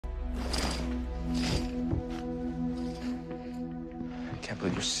can't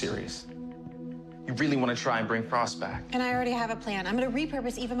believe you're serious. You really want to try and bring Frost back? And I already have a plan. I'm going to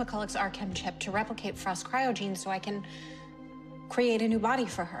repurpose Eva McCulloch's R-Chem chip to replicate Frost's cryogene so I can create a new body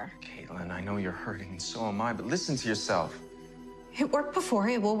for her. Caitlin, I know you're hurting, and so am I, but listen to yourself. It worked before,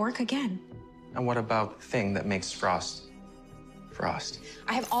 it will work again. And what about the thing that makes Frost?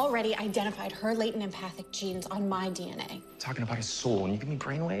 I have already identified her latent empathic genes on my DNA. Talking about his soul, and you give me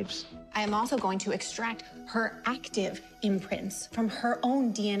brainwaves? I am also going to extract her active imprints from her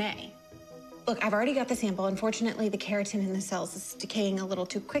own DNA. Look, I've already got the sample. Unfortunately, the keratin in the cells is decaying a little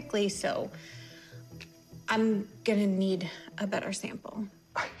too quickly, so I'm gonna need a better sample.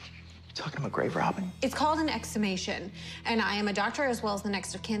 You talking about grave robbing? It's called an exhumation, and I am a doctor as well as the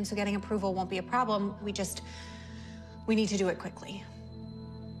next of kin, so getting approval won't be a problem. We need to do it quickly.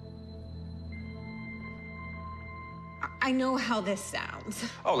 I know how this sounds.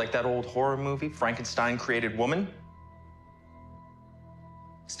 Oh, like that old horror movie, Frankenstein Created Woman?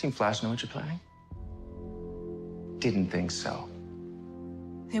 Does Team Flash know what you're planning? Didn't think so.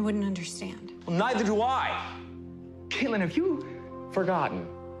 They wouldn't understand. Well, neither do I. Caitlin, have you forgotten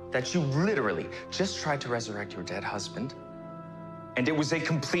that you literally just tried to resurrect your dead husband? And it was a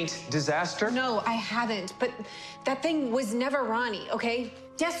complete disaster? No, I haven't, but that thing was never Ronnie, okay?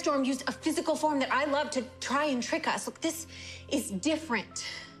 Deathstorm used a physical form that I love to try and trick us. Look, this is different.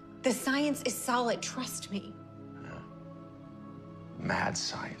 The science is solid, trust me. Mad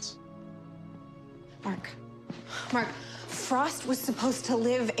science. Mark, Frost was supposed to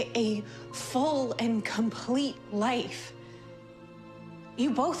live a full and complete life. You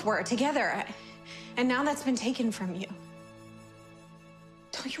both were together, and now that's been taken from you.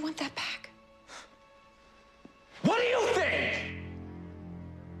 Don't you want that back? What do you think?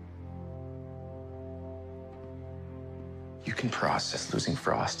 You can process losing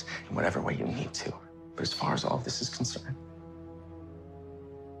Frost in whatever way you need to. But as far as all of this is concerned,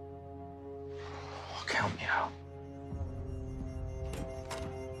 count me out.